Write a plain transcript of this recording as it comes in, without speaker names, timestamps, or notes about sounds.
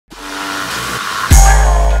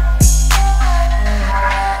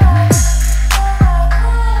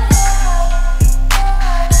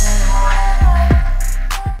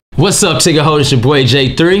What's up, Tigger Hold? It's your boy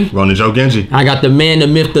J3. Ronin Joe Genji. I got the man, the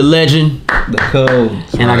myth, the legend, the code.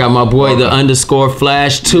 And I got my boy, the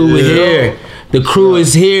 _Flash2 here. The crew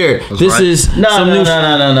is here. That's this right. is No.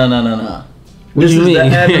 What This do you is mean? the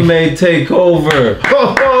anime takeover.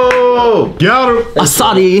 Oh, got him.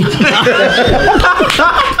 Asadi.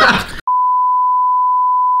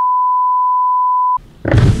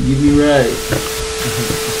 You be right.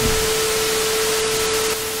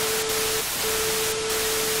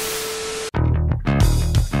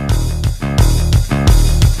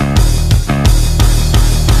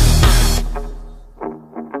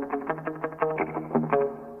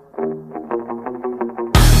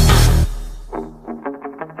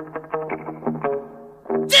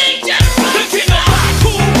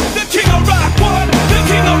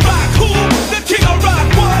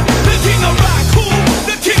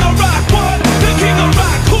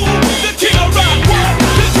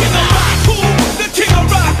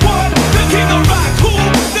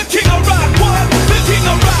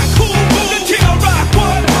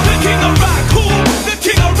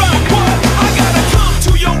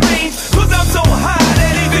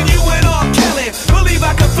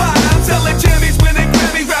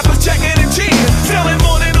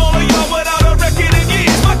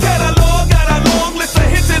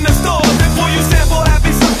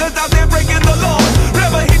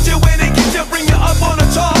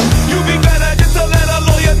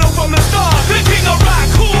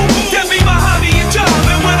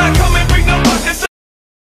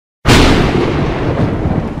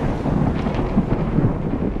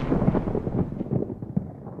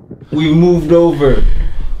 We moved over to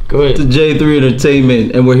J3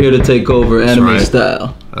 Entertainment, and we're here to take over anime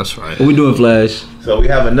style. That's right. What we doing, Flash? So we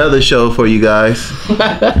have another show for you guys.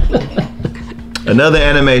 Another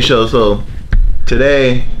anime show. So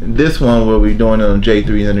today, this one what we're doing on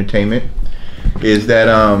J3 Entertainment is that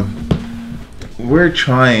we're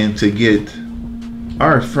trying to get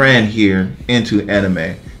our friend here into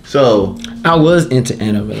anime. So I was into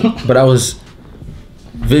anime, but I was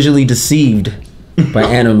visually deceived by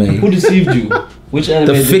anime. Who deceived you? Which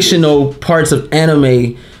anime? The fictional parts of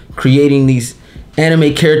anime, creating these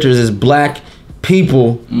anime characters as black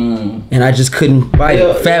people, and I just couldn't bite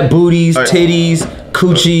it. Fat booties, titties,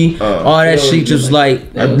 coochie, all that shit. Just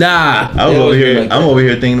like, nah. I'm over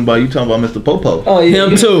here thinking about you talking about Mr. Popo. Oh, yeah.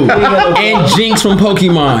 Him too. And Jinx from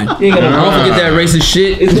Pokemon. Don't forget that racist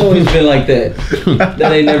shit. It's always been like that.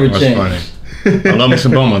 That ain't never changed. Funny. I love me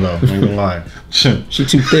some Boma though. I ain't gonna lie. She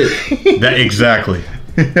too thick. That exactly.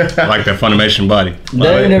 I like that Funimation body.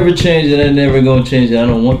 That ain't never changed, and that never gonna change. I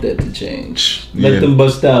don't want that to change. Let them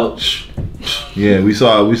bust out. Yeah, we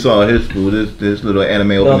saw his food. This little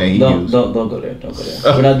anime opening he used. Don't go there. Don't go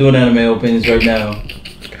there. We're not doing anime openings right now.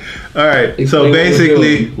 All right. So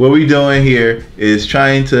basically, what we're doing here is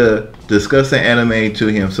trying to discuss the anime to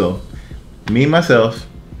him. So, me, myself,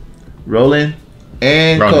 Roland,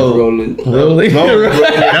 and Cole. Rolling.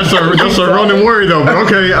 That's a Ronin warrior though. But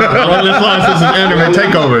okay, Ronin Flash. This is anime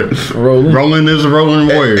takeover. Roland is a Ronin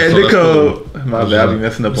warrior. And the Cole. My bad, I be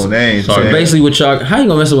messing up on names. So basically, with y'all, how you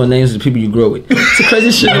gonna mess up with names of the people you grow with? It's the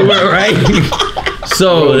craziest shit in the world, right?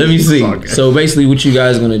 So let me see. So basically, what you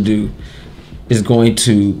guys are gonna do is going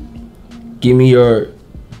to give me your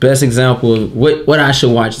best example of what I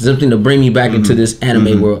should watch, something to bring me back into this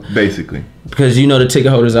anime world. Basically. Because you know the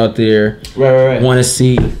ticket holders out there want to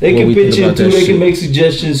see. They can pitch in too. They can make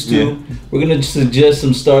suggestions too. Yeah. We're gonna suggest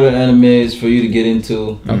some starter animes for you to get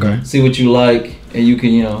into. Okay. See what you like, and you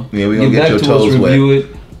can we gonna get your toes wet. Review it.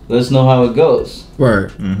 Let us know how it goes.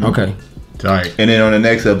 Word. Okay. Right. And then on the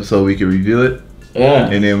next episode we can review it. Yeah.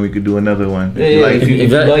 And then we could do another one. If you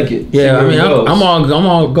like it. Yeah, I mean, I'm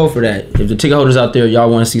all go for that. If the ticket holders out there, y'all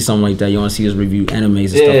want to see something like that, you want to see us review animes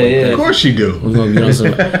and stuff like that. Of course you do. We're gonna get on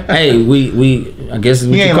some. Hey, we I guess it's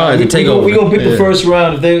what you call it, the takeover. We're gonna pick the first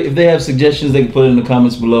round. If they have suggestions, they can put it in the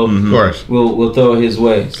comments below. Of course. We'll throw it his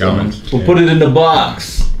way. So we'll put it in the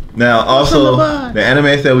box. Now, also, the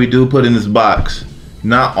animes that we do put in this box,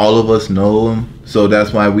 not all of us know them, so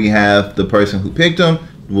that's why we have the person who picked them.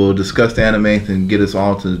 We'll discuss the animes and get us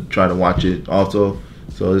all to try to watch it also.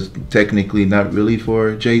 So it's technically not really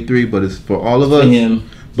for J3, but it's for all of us. For him.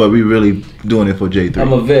 But we really doing it for J3.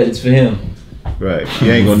 I'm a vet. It's for him. Right.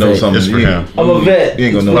 You ain't gonna know something. It's for him. I'm a vet. You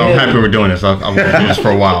ain't gonna know. I'm happy we're doing this. I'm gonna do this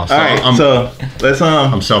for a while. So all right. So let's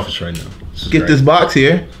I'm selfish right now. Get this box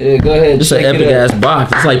here. Yeah, go ahead. It's an epic ass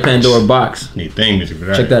box. It's like Pandora box. Need theme music for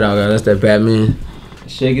that. Check that out, guys. That's that Batman.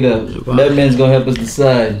 Shake it up. Batman's gonna help us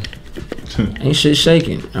decide. Ain't shit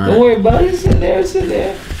shaking. All right. Don't worry about it. It's in there. It's in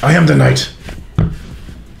there. I am the knight. Right,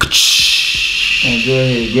 go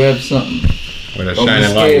ahead. Grab something. With a Don't be shining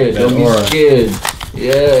scared. light. Don't be scared.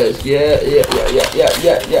 Yes, yeah.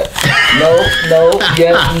 No,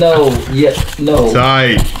 yes, no, yes, no.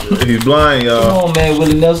 Tight. He's blind, y'all. Come on, man,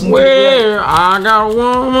 Willie Nelson. Where I got a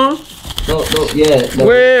woman. No, yeah. No.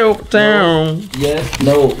 Well down. No, yes,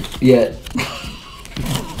 no, yeah.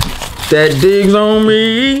 That digs on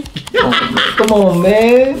me. Come on,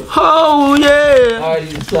 man. Oh yeah. Alright,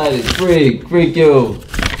 you decided. Freak, yo.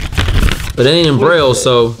 But it ain't in Braille,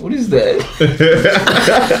 so. What is that?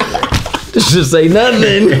 This just say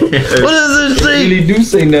nothing. What does it say? Really do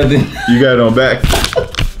say nothing. You got it on back.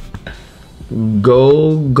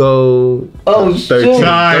 Go. Oh, 13.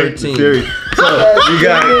 13. So you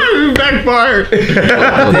got it. Backfired.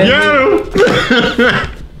 Yeah.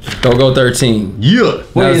 Go 13. Yeah. Now,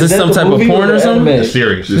 Wait, is this that some the type of movie porn or or the something? anime?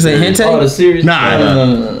 Serious. This ain't hentai? Oh, the series? Nah.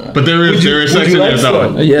 No. But there is sex in there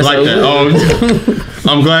though. Yes, like I that. Oh,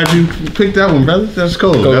 I'm glad you picked that one, brother. That's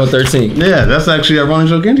cool. Go 13. Yeah, that's actually a Ronnie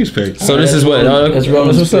Joe Gendy's pick. So this is what? That's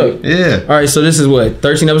That's what's up. Yeah. All right, so this is what?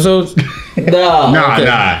 13 episodes? Nah.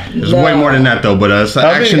 It's way more than that though. But it's an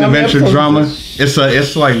action adventure drama.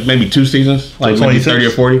 It's like maybe 2 seasons, like maybe 30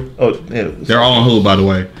 or 40. Oh, yeah. They're all on Hulu, by the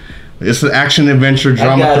way. It's an action adventure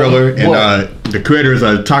drama thriller, and the creator is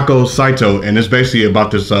Tako Saito, and it's basically about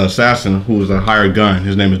this assassin who was a hired gun.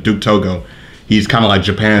 His name is Duke Togo. He's kind of like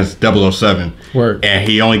Japan's 007. Word. And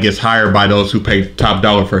he only gets hired by those who pay top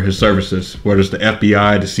dollar for his services, whether it's the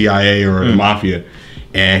FBI, the CIA, or the mafia.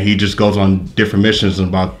 And he just goes on different missions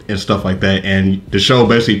and stuff like that. And the show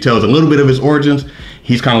basically tells a little bit of his origins.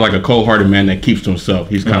 He's kind of like a cold-hearted man that keeps to himself.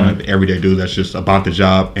 He's kind of like the everyday dude that's just about the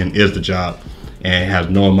job and is the job, and has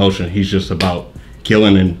no emotion. He's just about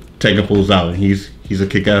killing and taking fools out. And he's a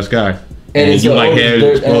kick-ass guy. And it's you like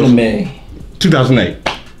anime. 2008.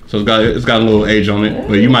 So it's got a little age on it,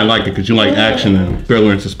 but you might like it because you like action and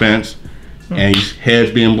thriller and suspense. And his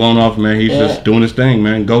head's being blown off, man. He's just doing his thing,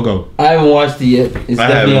 man. Go. I haven't watched it yet. It's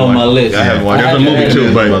definitely on my list. I haven't watched it. There's a movie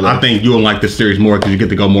too, but I think you'll like this series more because you get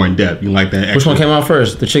to go more in depth. You like that extra. Which one came out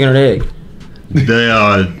first? The chicken or the egg?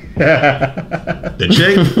 The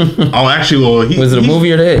chick? Oh, actually, well, Was it a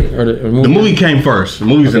movie or the egg? Or the movie? The movie came first. The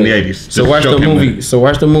movie's in the 80s. So watch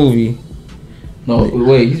the movie. No,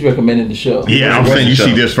 wait, he's recommending the show. Yeah, I'm saying you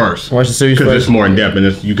see this first. Watch the series because first. it's more in depth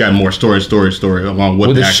and you got more story along with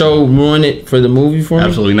Will the action. show ruin it for the movie for me?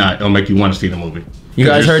 Absolutely not. It'll make you want to see the movie. You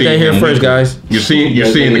guys heard that here first, guys. You're seeing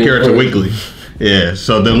the character weekly. Yeah.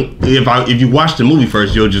 So then, if you watch the movie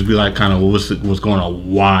first, you'll just be like, kind of, what's going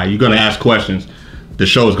on? Why? You're gonna ask questions. The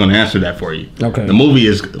show is gonna answer that for you. Okay. The movie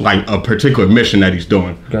is like a particular mission that he's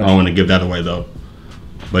doing. Gotcha. I don't want to give that away though.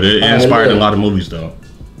 But it inspired a lot of movies though.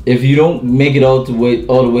 If you don't make it all the way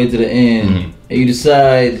to the end, and you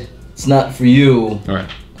decide it's not for you, All right.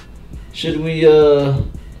 should we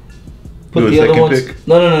put Do a the other second ones? pick?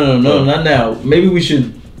 No, not now. Maybe we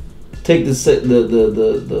should take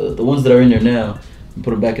the ones that are in there now and put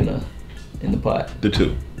them back in the pot. The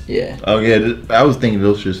 2. Yeah. Oh yeah, I was thinking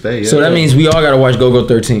those should stay. Yeah. So that means we all gotta watch Go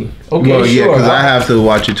 13. Okay, Well, yeah, sure. because I have to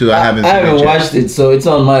watch it too. I haven't watched it, so it's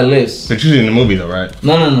on my list. But you've seen the movie though, right?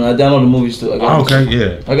 No. I downloaded the movies too. I got them.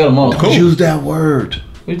 Yeah. I got them all. Cool. Use that word.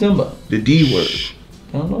 What are you talking about? The D word.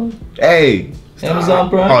 I don't know. Hey. Amazon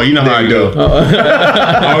Prime. Oh, you know how I do.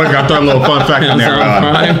 I always got to throw a little fun fact in there.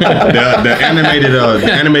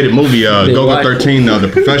 The animated movie Go 13, The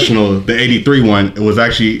Professional, the '83 one, it was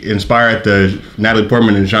actually inspired the Natalie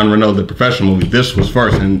Portman and Jean Reno, The Professional movie. This was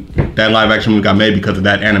first, and that live action movie got made because of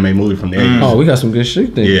that anime movie from the '80s. Oh, we got some good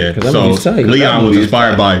shit then. Yeah, 'Cause that so movie's tight. Leon was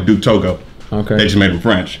inspired by Duke Togo. Okay. They just made him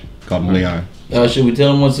French, called him Leon. Should we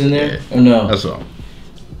tell them what's in there or no? That's all.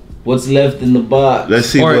 What's left in the box? Let's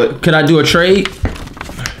see Or what. could I do a trade?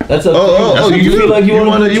 That's up Oh, to you. You feel like you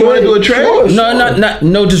want to do a trade? Sure,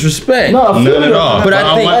 No disrespect. No, I feel None at it. all. But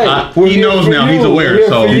I think he knows now. He's aware. We're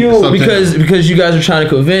So here for you. because you guys are trying to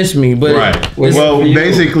convince me, but Right. Well,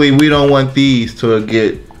 basically, we don't want these to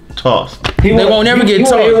get tossed. They won't never get He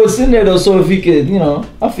tossed. hear what's in there though, so if he could,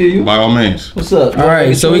 I feel you. by all means. What's up? all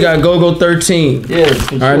right. So we got Go 13. Yeah. For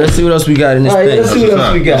All sure. right, let's see what else we got in this All right, thing. let's see what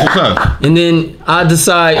else we got. What's up? And then I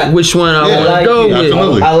decide which one I want to like go it. with.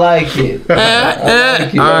 Absolutely. I like it. I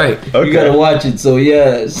like it. All right. You gotta watch it. So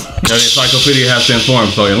yes. The encyclopedia has to inform.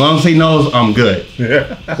 So as long as he knows, I'm good.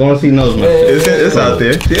 As long as he knows, man. It's out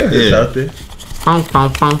there. Yeah, it's out there.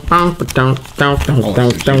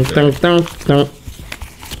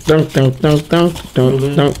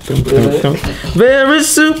 Very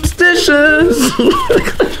superstitious.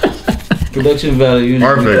 Production value.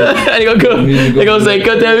 Perfect. They gonna say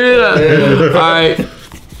cut that video out. All right.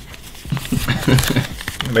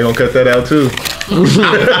 They gonna cut that out too.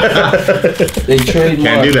 They trademark.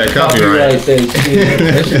 Can't do that. Copyright. That shit.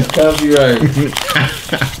 That shit's copyright.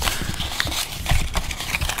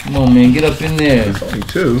 Come on, man, get up in there. Me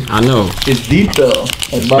too. I know. It's deep though.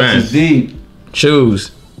 That box is deep.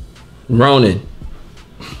 Choose. Ronan.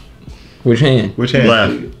 Which hand? Which hand?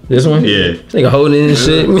 Left. This one? Yeah. Nigga holding it and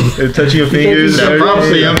shit. Touching your fingers. That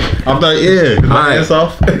prophecy. I'm like, yeah. My ass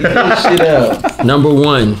off. Get this shit out. Number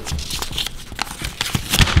 1.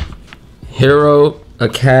 Hero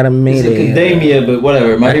Academia. It's Academia, but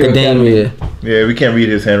whatever. My Hero Academia. Academia. Yeah, we can't read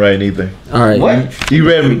his handwriting either. All right. What? You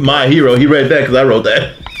read My Hero. He read that because I wrote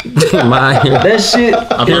that. My Hero. That shit. I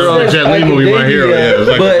thought it was a Jet Li movie, My Hero. Yeah, it was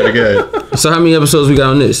like pretty good. So how many episodes we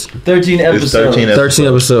got on this? 13 episodes. 13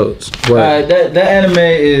 episodes. Right. That anime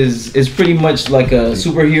is pretty much like a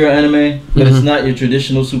superhero anime, but it's not your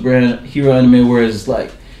traditional superhero anime where it's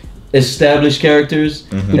like established characters.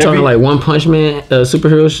 You talking like One Punch Man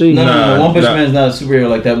superhero shit? No. One Punch Man is not a superhero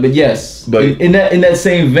like that, but yes, But- in that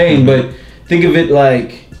same vein. But think of it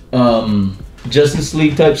like Justice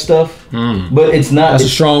League type stuff. But it's not. That's a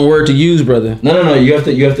strong word to use, brother. No. You have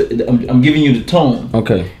to. I'm giving you the tone.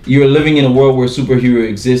 Okay. You're living in a world where superhero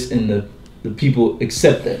exists and the people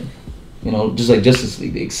accept that. You know, just like Justice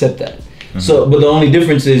League, they accept that. So, but the only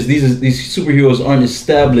difference is these superheroes aren't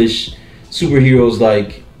established superheroes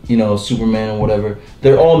like, you know, Superman or whatever.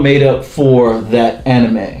 They're all made up for that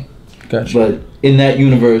anime. Gotcha. But in that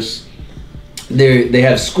universe, they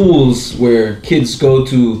have schools where kids go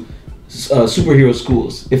to superhero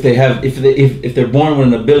schools. If they're born with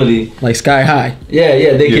an ability, Like Sky High.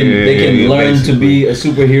 they can learn to be a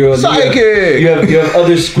superhero. Psychic! You have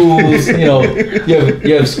other schools. You know,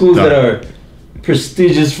 you have schools that are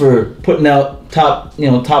prestigious for putting out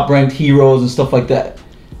top ranked heroes and stuff like that.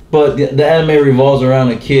 But the anime revolves around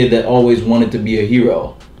a kid that always wanted to be a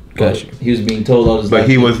hero. Gotcha. He was being told all his life. But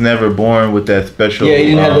he was never born with that special. Yeah, he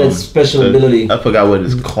didn't have that special ability. I forgot what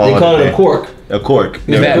it's called. They call it a quirk. A quirk.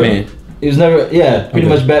 He was Batman. He was never, pretty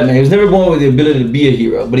much Batman. He was never born with the ability to be a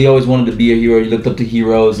hero, but he always wanted to be a hero. He looked up to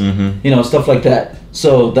heroes, you know, stuff like that.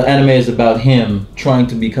 So the anime is about him trying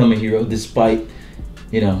to become a hero despite,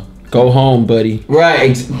 you know. Go home, buddy.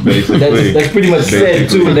 Right. That's pretty much said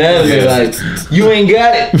too in the anime. Like, you ain't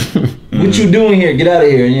got it. What you doing here? Get out of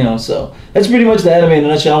here. You know. So that's pretty much the anime in a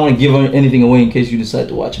nutshell. I don't want to give anything away in case you decide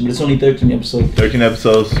to watch it, but it's only 13 episodes. 13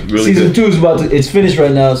 episodes. Really Season good. 2 is about to. It's finished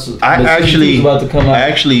right now. So Season 2 is about to come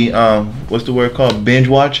out. What's the word called? Binge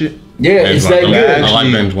watch it. Yeah, it's that good. I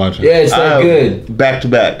like binge watching. Yeah, it's that good. Back to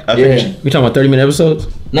back. I Yeah. finished. We talking about 30-minute episodes?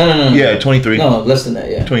 No. Yeah, 23. No, less than that.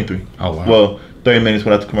 Yeah. 23. Oh wow. Well, 30 minutes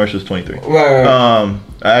without the commercials, 23. Right.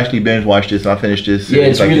 I actually binge watched this. I finished this. Yeah,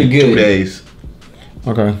 it's really in good. 2 days.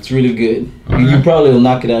 Okay. It's really good. You probably will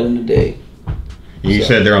knock it out in a day. You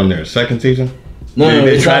said they're on their second season? No,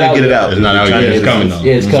 They're it's trying not to get it yet. out. It's not out yet. It's coming though.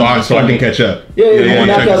 Yeah, it's coming. So I can catch up. Yeah, I you wanna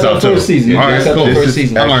knock check out this that out, too. first season. All right, Knock out cool. the This first is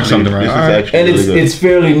season. I learned something, right? This is All right. actually And really good. it's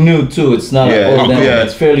fairly new too. It's not an old anime. Yeah.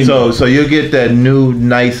 It's fairly so new. so you'll get that new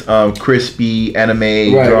nice crispy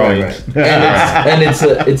anime drawings. Right. And it's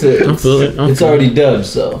I feel it. it's already dubbed,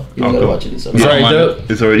 so you don't gotta watch it. It's It's already mind dope.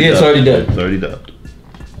 It's already Yeah, dubbed. it's already dubbed. It's already dubbed.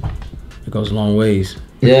 It goes a long ways.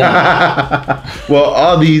 Yeah. Well,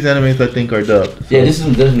 all these animes I think are dubbed. Yeah, this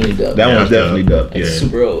is definitely dubbed. That Yeah, one's it's definitely dubbed. It's yeah.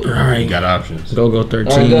 super old. All All right. You got options. Go 13.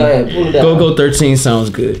 right, go ahead, pull it out. Go 13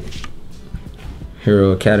 sounds good.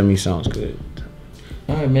 Hero Academy sounds good.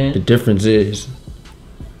 All right, The man. difference is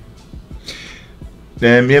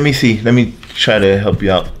Then let me see. Let me try to help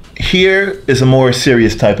you out. Here is a more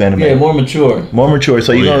serious type anime. Yeah, more mature. More mature.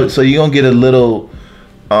 So you're gonna get a little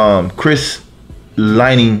crisp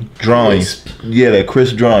lining drawings. Yeah, that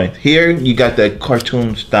crisp drawings. Here you got that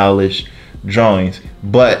cartoon stylish drawings,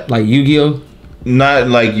 but like Yu-Gi-Oh. not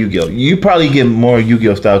like Yu-Gi-Oh. You probably get more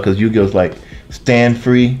Yu-Gi-Oh style because Yu-Gi-Oh's like stand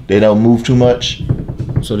free. They don't move too much.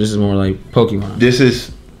 So this is more like Pokemon. This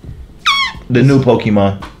is the new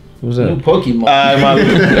Pokemon. What's New that? Pokemon.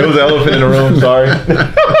 There was an elephant in the room. Sorry.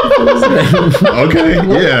 Okay.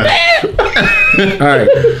 Yeah. All right.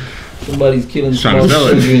 Somebody's killing He's trying to small sell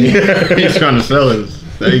children. it. He's trying to sell it.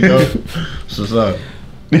 There you go. That's what's up.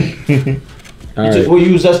 All right. Well,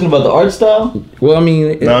 you was asking about the art style? Well, I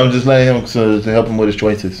mean, No, I'm just letting him to help him with his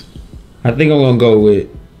choices. I think I'm gonna go with.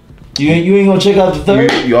 You ain't gonna check out the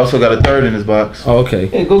third? You also got a third in his box. Oh, okay.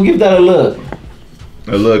 Hey, go give that a look.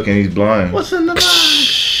 A look, and he's blind. What's in the box?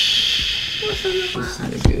 This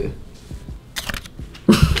nigga.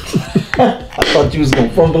 I thought you was gonna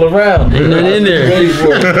fumble around. Ain't nothing in there. Ready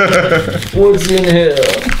for it. What's in here?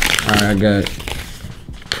 All right, I got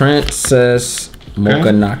Princess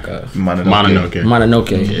Mononoke. Mononoke.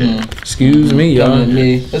 Mononoke. Excuse me, y'all. Coming at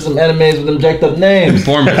me. There's some animes with them jacked up names.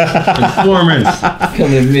 Informants. Informants.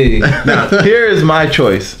 Coming at me. Now, here is my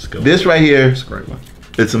choice. go. This right here, That's a great one.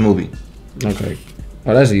 it's a movie. Okay.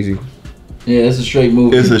 Oh, that's easy. Yeah, it's a straight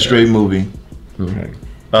movie. It's a straight movie. Okay.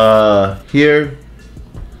 Here,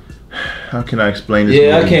 how can I explain this?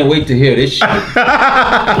 Yeah, movie? I can't wait to hear this shit.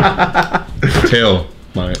 Tell.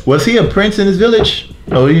 My, Was he a prince in his village?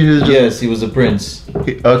 Oh, he was just Yes, he was a prince.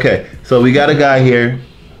 okay. So we got a guy here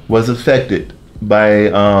was affected by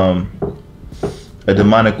a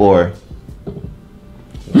demonic aura.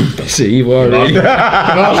 Shit, you've already.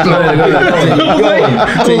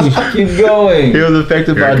 Keep going. He was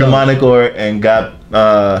affected Here by it a comes. demonic aura and got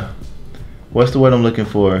what's the word I'm looking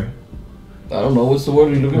for? I don't know what's the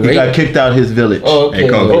word you're looking He for. got kicked out his village. Oh, okay. Hey,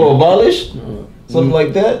 Kobe. Oh, abolished? Something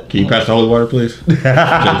like that? can you pass the holy water, please?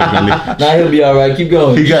 Nah, he'll be all right. Keep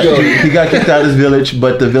going. He Keep got going. he got kicked out of his village,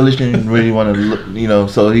 but the village didn't really want to,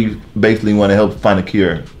 so he basically want to help find a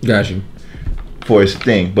cure Got you. for his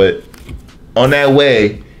thing. But on that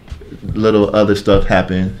way, little other stuff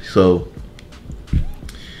happened. So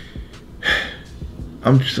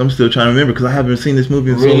I'm still trying to remember because I haven't seen this movie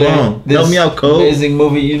in Really? so long. This Help me out, Cole. Amazing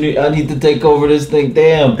movie. I need to take over this thing.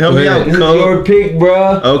 Damn. Help me out, This is Cole. your pick,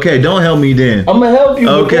 bruh. Okay, don't help me then. I'm gonna help you.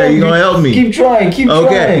 Okay, but you gonna help me. Keep trying. Keep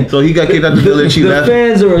Okay, trying. so he got kicked out the village. He The left.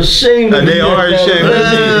 fans are ashamed of And they you. are ashamed.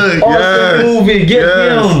 Awesome Yes, movie. Get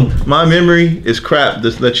yes. him. My memory is crap.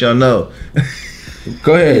 Just to let y'all know.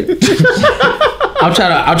 Go ahead. I'm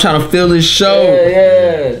trying to feel this show.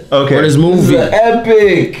 Yeah. Okay. Or this This is movie. an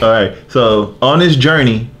epic. All right. So on his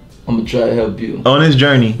journey, I'm gonna try to help you.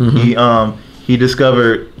 he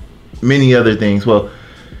discovered many other things. Well,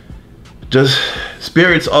 just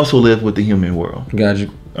spirits also live with the human world. Got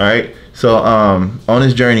you. All right. So on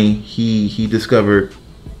his journey, he discovered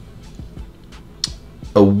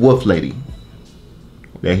a wolf lady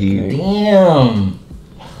that he. Okay. Damn.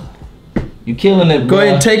 You killing it, bro. Go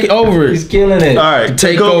ahead and take it over. He's killing it. All right. Take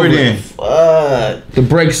Take over over. then. Fuck. The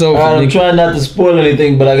break's over. Alright, I'm nigga. trying not to spoil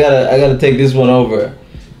anything, but I gotta take this one over.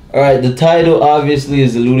 Alright, the title obviously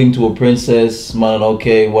is alluding to a princess,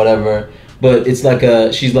 Mononoke, whatever. But it's like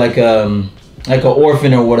she's like an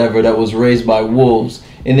orphan or whatever that was raised by wolves.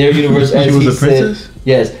 In their universe, as She was he a princess? said,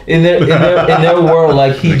 yes. In their world,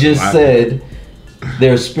 like he just Wow. said,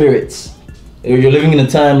 they're spirits. You're living in a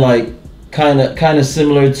time like kind of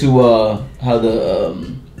similar to how the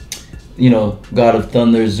God of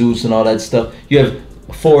Thunder, Zeus, and all that stuff. You have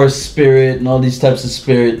forest spirit and all these types of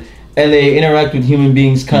spirit, and they interact with human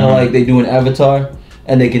beings kind of like they do in Avatar,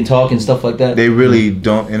 and they can talk and stuff like that. They really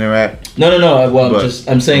don't interact. No. Well, But-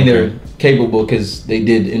 I'm saying okay. they're capable because they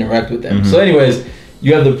did interact with them. Mhm. So, anyways,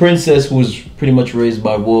 you have the princess who was pretty much raised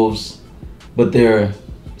by wolves, but they're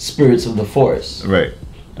spirits of the forest. Right.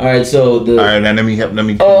 All right, so the All right, now let me help. Let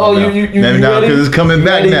me. Oh, now. you Let me now ready? because it's coming You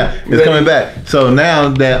back ready? now. You It's ready? coming back. So now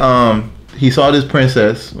that he saw this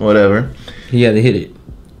princess, whatever. He had to hit it.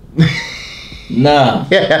 nah.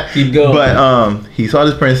 Yeah. Keep going. But he saw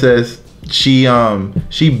this princess. She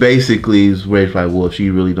basically is raised by wolf. She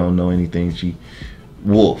really don't know anything. She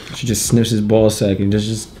wolf She just sniffs his ball sack and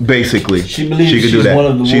just basically. She believes could she's one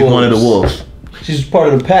of the She's one of the wolves. wolves. She's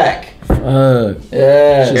part of the pack. fuck.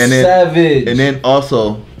 Yeah, she's And then- savage. And then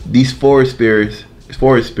also these forest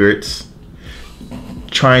spirits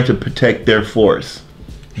trying to protect their forest.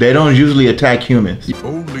 They don't usually attack humans.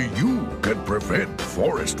 Only you can prevent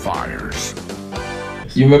forest fires.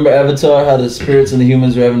 You remember Avatar, how the spirits and the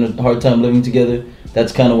humans are having a hard time living together?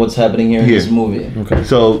 That's kind of what's happening here in Here. this movie. Okay.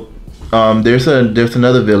 So there's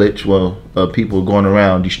another village. Well, people going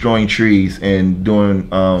around destroying trees and doing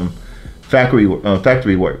factory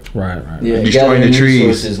work, Right. Yeah, Destroying gathering the trees.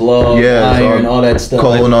 resources, log, Yeah, iron, all that stuff.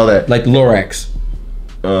 coal and all that. Like Lorax.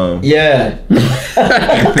 Yeah,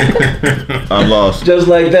 I'm lost. just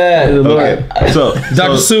like that. Okay, so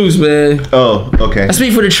Dr. Seuss, man. Oh, okay. I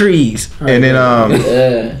speak for the trees. And then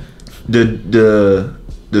Yeah.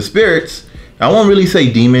 the spirits. I won't really say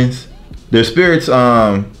demons. Their spirits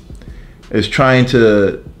is trying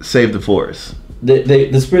to save the forest.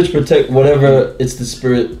 The spirits protect whatever it's the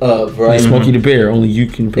spirit of, right? Smokey the Bear. Only you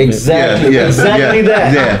can prevent. Exactly. Exactly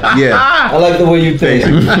that. Yeah. I like the way you think.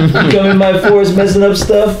 You come in my forest messing up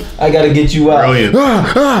stuff, I gotta get you out. Brilliant.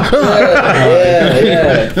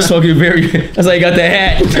 Yeah. Smokey the Bear. That's how you got that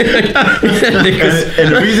hat.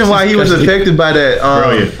 And the reason why he was affected by that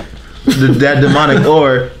Brilliant. that demonic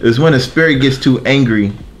aura is when a spirit gets too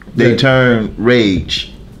angry, they Yeah. turn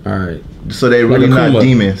rage. All right. So they're Like really not Akuma.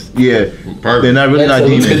 demons. Yeah, Perfect. they're not really That's not a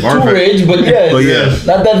little demons. bit too Perfect. rage, but yes, But yes.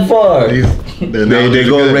 not that far. They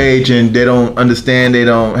go rage and they don't understand. They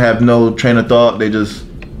don't have no train of thought. They just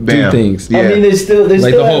bam. things. Yeah. I mean, they still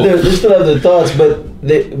Like the Hulk. have their thoughts, but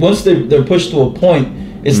once they're pushed to a point,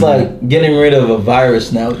 it's like getting rid of a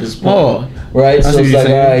virus now at this point, Oh, right? I see So what it's you're like,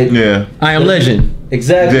 all saying. right, yeah. I Am Legend.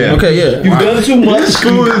 Exactly. Yeah. Okay, yeah. You've done too much.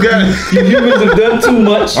 School is got. You humans have done too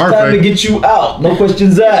much. All Time right. to get you out. No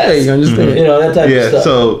questions asked. Hey, you understand? You know, that type of Yeah. stuff.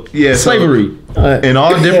 So yeah. so- Slavery. and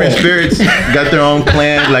all different spirits got their own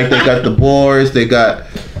clan. Like they got the boars, they got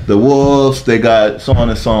the wolves, they got so on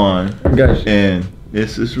and so on. Gotcha. And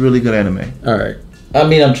it's really good anime. All right. I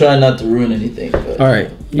mean, I'm trying not to ruin anything. But All right.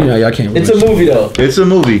 You know, y'all can't. it's a ruin movie though. It's a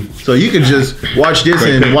movie, so you can just watch this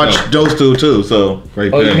Great and pick, watch though. those two too. So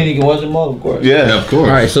Great Oh, you pick. mean you can watch them all? Of course. yeah, Yeah, of course.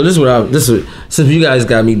 All right, so this is since you guys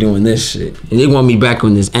got me doing this shit, and they want me back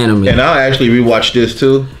on this anime. And I'll actually rewatch this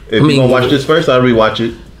too. If I mean- you gonna watch this first, I'll rewatch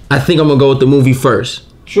it. I think I'm gonna go with the movie first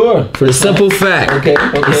Sure. for the simple fact Okay.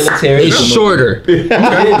 Let's hear it. it's shorter. It is.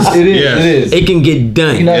 Yes. It is. It can get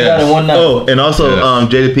done. You knock it out in one night. Oh, and also Yeah.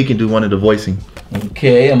 Jada P can do one of the voicing.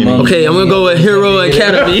 Okay. I'm Okay, I'm gonna go with Hero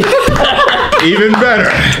Academy. Even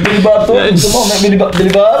better. Billy Bob Thornton. Come on, man. Billy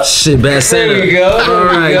Bob. Shit, bad Santa. There we go, there All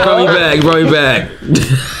we right, go. brought me back.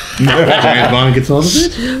 James Bond gets all the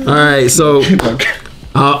bitch. All right, so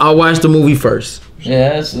I'll watch the movie first, Yeah,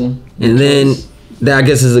 that's a. and then that I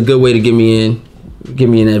guess is a good way to get me in that Yeah,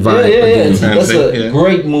 vibe. yeah, again. yeah. That's a Yeah.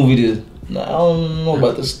 great movie to. I don't know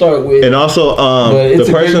about to start with. And also, But it's the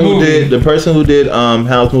a great person who movie. did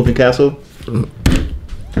Howl's Moving Castle.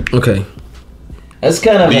 Okay. That's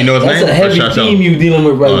kind of Do you know his that's name? a Or heavy shout out? theme you dealing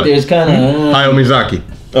with right Alright. there. It's kind of. Hayao Miyazaki.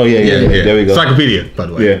 Oh yeah, there we go. Encyclopedia, by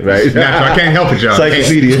the way. Yeah, right. Natural. I can't help it, y'all.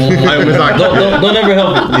 Encyclopedia. Hayao Miyazaki. Don't ever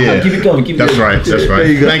help it. Yeah. Keep it coming. Keep it That's coming. right. That's right.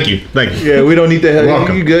 There you go. Thank you. Yeah, we don't need to help.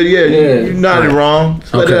 Welcome. You good? Yeah, Yeah. you nodded wrong.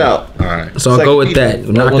 Just let Okay. it out. All right. So I'll go with that.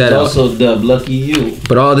 That Knock one's that out. also dubbed Lucky You.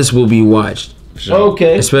 But all this will be watched,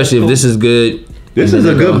 Okay. especially if this is good. This is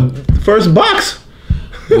a good first box.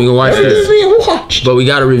 We can watch This is this, being watched. but we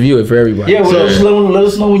gotta review it for everybody. Yeah, well, So- let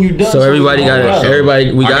us know when you're done. So everybody we can got wrap.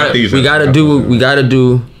 everybody. We I got got these. we gotta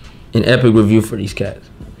do an epic review for these cats.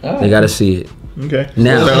 All right. They gotta see it Okay.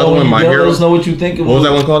 now. That Let us other know one, when My you're done. Hero. Let us know what you think. What was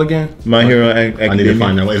that one called again? My Hero Academia. I need to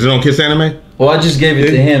find that one. Is it on Kiss Anime? Well, I just gave it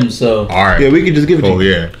to him, so. All right. Yeah, we could just give it to Oh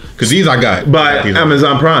you. yeah. Cause these I got. By These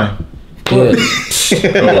Amazon Prime. Yeah. I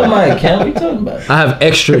got my account. What are you talking about? I have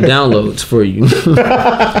extra downloads for you.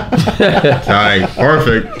 All right.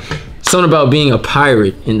 Perfect. Something about being a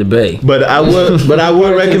pirate in the bay. But I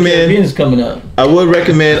would recommend Caribbean's coming up.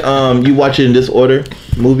 you watch it in this order.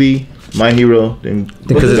 Movie, My Hero, then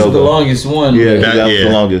Because it's the Go-Go. longest one. Yeah. All That was the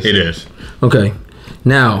longest. It is. Okay,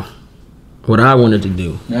 now what I wanted to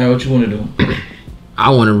do, right, what you want to do? I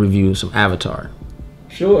want to review some Avatar.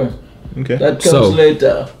 Sure. Okay. That comes So-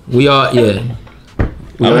 later. We all I'm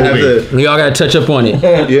gonna have movie. to. we all gotta touch up on it.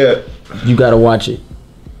 Yeah. You gotta watch it,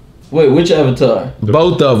 Wait, which Avatar?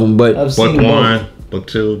 both of them. But I've Book seen both. 1, book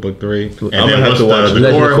 2, book 3. And gonna then have what's to watch the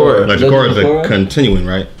Legend of Korra. Legend of Korra is Legend of Korra? a continuing,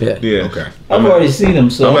 right? yeah. Yeah. Okay. I've already seen them,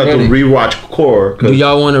 so I'm I'm about to ready. rewatch Core. Do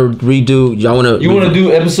y'all want to redo? Y'all want to? You want to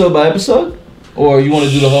do episode by episode, or you want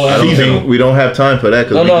to do the whole? I don't episode? think we don't have time for that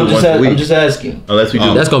because No, we no, do once a I'm week. just asking. Unless we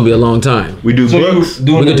do, That's gonna be a long time. we do So books you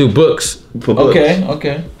doing We could it- do books. for books. Okay,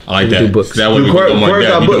 okay. I like We that. do books. That way Do we can Korra- go more Korra in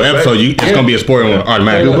got depth. You do books, episode, right? it's gonna be a spoiler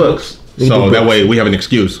automatically. Do books. So that way we have an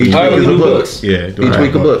excuse. Each All right, week is we a do book. books. Yeah. do Each it.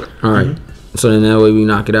 week a book. All right. So then that way we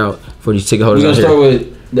knock it out for these ticket We're holders gonna out start here.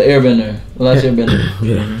 with the Airbender, the last Airbender.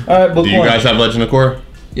 Yeah. All right, book Do you one. guys have Legend of Korra?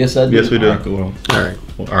 Yes, I do. Yes, we do. All right, cool. All right.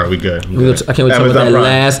 All right, we good. We go I can't wait to talk about Amazon that Prime.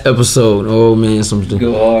 last episode. Oh man, something.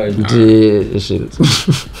 Go hard. Yeah, this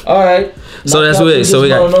shit. All right. So Knock that's out what it the is. So we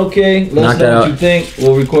got- Discipline, okay. Let knock us know that what out. you think.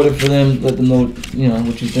 We'll record it for them. Let them know,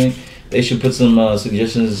 what you think. They should put some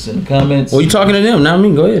suggestions in the comments. Well, you talking to them, not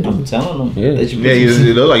me. Go ahead. I'm telling them. Yeah. They should put Yeah, some-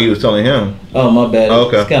 it looked like you was telling him. Oh, my bad. Oh,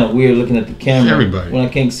 okay. It's kind of weird looking at the camera Everybody. when I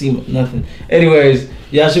can't see nothing. Anyways,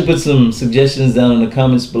 y'all should put some suggestions down in the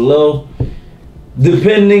comments below.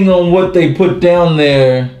 Depending on what they put down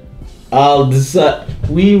there, I'll decide.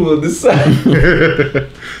 We will decide.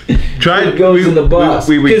 Try What goes in the box?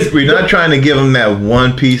 We're not trying to give them that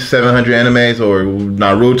One Piece 700 animes or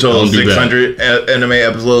Naruto Don't do that. 600 anime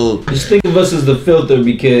episode. Just think of us as the filter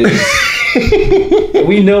because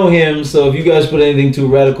we know him. So if you guys put anything too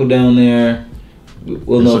radical down there,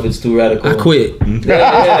 we'll know if it's too radical. I quit.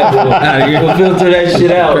 Yeah, we'll filter that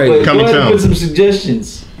shit out. Great. But go Coming ahead and soon. put some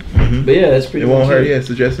suggestions. But yeah, that's pretty It much won't hurt. it. Yeah,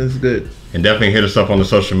 suggestions is good. And definitely hit us up on the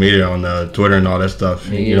social media, on Twitter and all that stuff.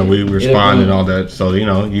 Yeah, You know, we yeah. respond and all that. So, you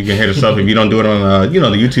know, you can hit us up. If you don't do it on, the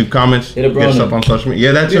YouTube comments, Hit hit up on us it. up on social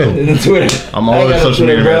media. Yeah, that too. And Twitter. I'm I all over got a social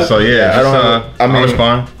Twitter, media, bro. man. So, yeah, I don't just, have- I mean- I'll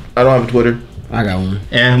respond. I don't have a Twitter. I got one.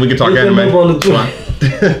 And we can talk Hit them anime. up on the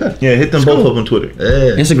Twitter. Yeah, hit them both up on Twitter.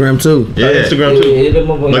 Yeah. Instagram too. Yeah. Instagram Yeah, too. hit them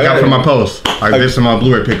up on Look the out for Twitter. my posts. Like this and my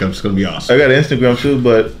Blu-ray pickups. It's going to be awesome. I got an Instagram too,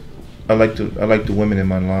 but I like the women in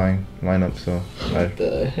my lineup. So What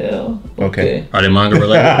the hell? Okay. Are they manga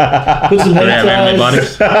related? Put some Do they have anime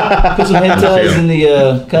bodies? Put some hentais in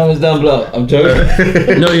the comments down below. I'm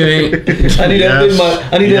joking. No, you ain't. I need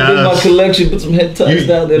that in my collection. Put some hentais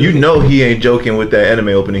down there. You know he ain't joking with that anime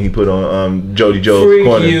opening he put on Jody Joe's Freak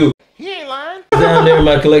corner. you. He ain't lying. Down there,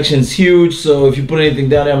 my collection's huge. So if you put anything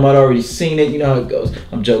down there, I might already seen it. You know how it goes.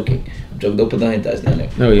 I'm joking. Don't put the hentais down there.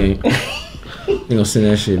 No, you ain't. You gonna send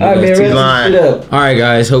that shit. All right, man. Wrap this lying. shit up. All right,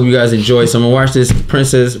 guys. Hope you guys enjoy. So I'm gonna watch this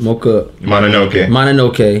Princess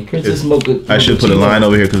Mononoke. Princess Mocha. I should put a line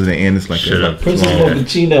over here because at the end it's like Shut up. Princess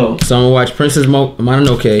Mochaccino. So I'm gonna watch Princess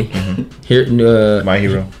Mononoke. Here, My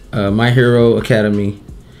Hero. My Hero Academy,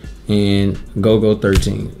 and Go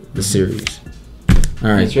 13, the series. All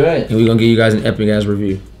right. That's right. And we're gonna give you guys an epic ass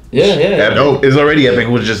review. Yeah. Dope. It's already epic.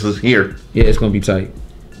 It was just here. Yeah, it's gonna be tight.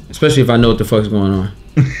 Especially if I know what the fuck's going on.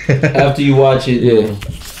 After you watch it, Yeah.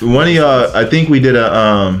 One of y'all, I think we did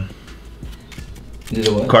a Did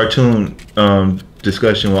it what? cartoon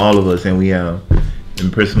discussion with all of us, and we and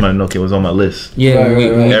Princess Mononoke was on my list. Yeah. Right, we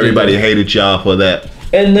right. did Everybody that. hated y'all for that.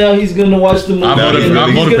 And now he's gonna watch the movie. I'm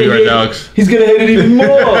voting for you right now, Alex. He's gonna hate it even more.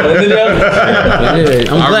 And then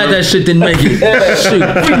Yeah, I'm glad that shit didn't make it. Shoot.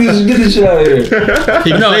 get this shit out of here.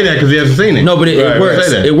 He can say that because he hasn't seen it. No, but it Right, works.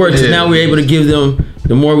 say that. It works. Yeah. Now we're able to give them.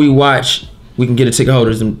 The more we watch, we can get a ticket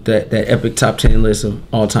holders that epic top 10 list of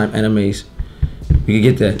all time animes. We can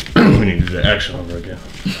get that. We need to do the action over again.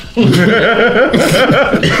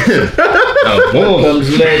 Oh, Comes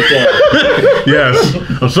later. yes.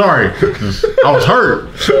 I'm sorry. I was hurt.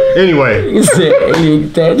 Anyway,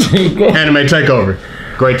 anime takeover.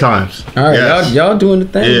 Great times. All right, Yes. y'all doing the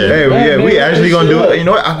thing. Yeah. Hey, man, we wrap actually this gonna do shit up. it. You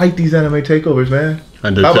know what? I like these anime takeovers, man. I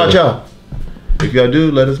do How about too. y'all? If y'all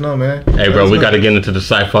do, let us know, man. Hey, bro, we got to get into the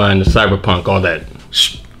sci-fi and the cyberpunk, all that.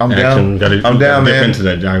 I'm Action, down. gotta I'm down, dip man. into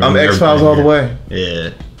that genre, I'm everything X-Files all the here. way. Yeah.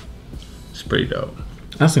 It's pretty dope.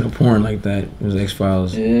 I seen a porn like that. It was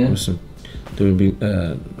X-Files. Yeah. With some dude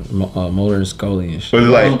Mulder and Scully and shit. Was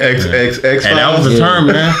it like X And that was the term,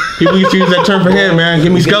 man. People used to use that term for head, man.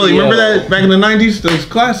 Give me Scully. Remember that back in the 90s? That was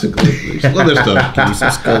classic. Love that stuff. Give me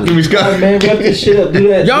some Scully. Give me All right, Scully. man, wrap this shit up. Do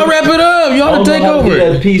that. Y'all wrap it up. Y'all I don't take know how to do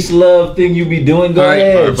over. that peace, love thing you be doing. Go All right.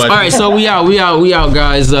 ahead. But- All right, so we out,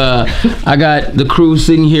 guys. I got the crew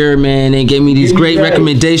sitting here, man. They gave me these great Right.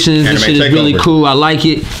 recommendations. Anime This shit is really takeover. cool. I like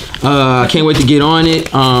it. I can't wait to get on it.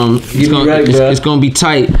 It's gonna be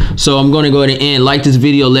tight. So I'm gonna go ahead and end. Like this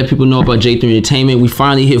video. Let people know about J3 Entertainment. We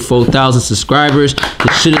finally hit 4,000 subscribers.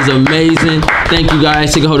 This shit is amazing. Thank you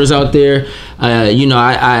guys, ticket holders out there.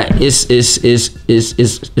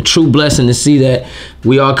 It's a true blessing to see that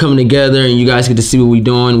we all coming together and you guys get to see what we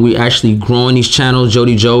doing. We actually growing these channels.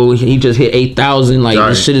 Jody Joe, he just hit 8,000. Like,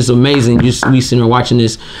 this shit is amazing. We sitting there watching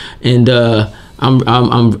this, and I'm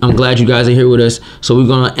glad you guys are here with us. So we're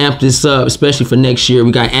gonna amp this up, especially for next year.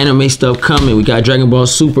 We got anime stuff coming. We got Dragon Ball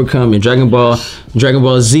Super coming. Dragon Ball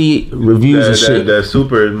Z reviews and shit. That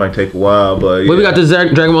super might take a while, but yeah. But we got the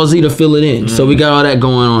Dragon Ball Z to fill it in. So we got all that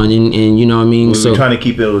going on, and you know what I mean. We're trying to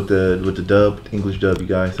keep it with the dub, English dub, you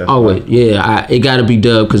guys. That's Oh why. wait, yeah, it gotta be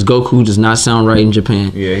dubbed because Goku does not sound right in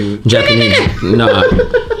Japan. Yeah, he was. Japanese. Nah.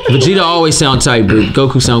 Vegeta always sound tight, but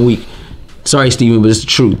Goku sound weak. Sorry, Steven, but it's the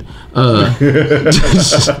truth.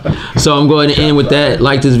 So I'm going to end with that.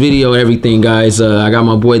 Like this video and everything, guys. I got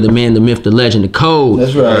my boy, the man, the myth, the legend, the code.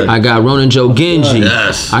 That's right. I got Ronan Joe Genji.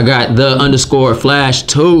 Yes. I got _Flash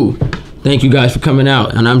 2. Thank you guys for coming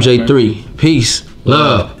out. And I'm J3. Peace.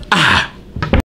 Love. Ah.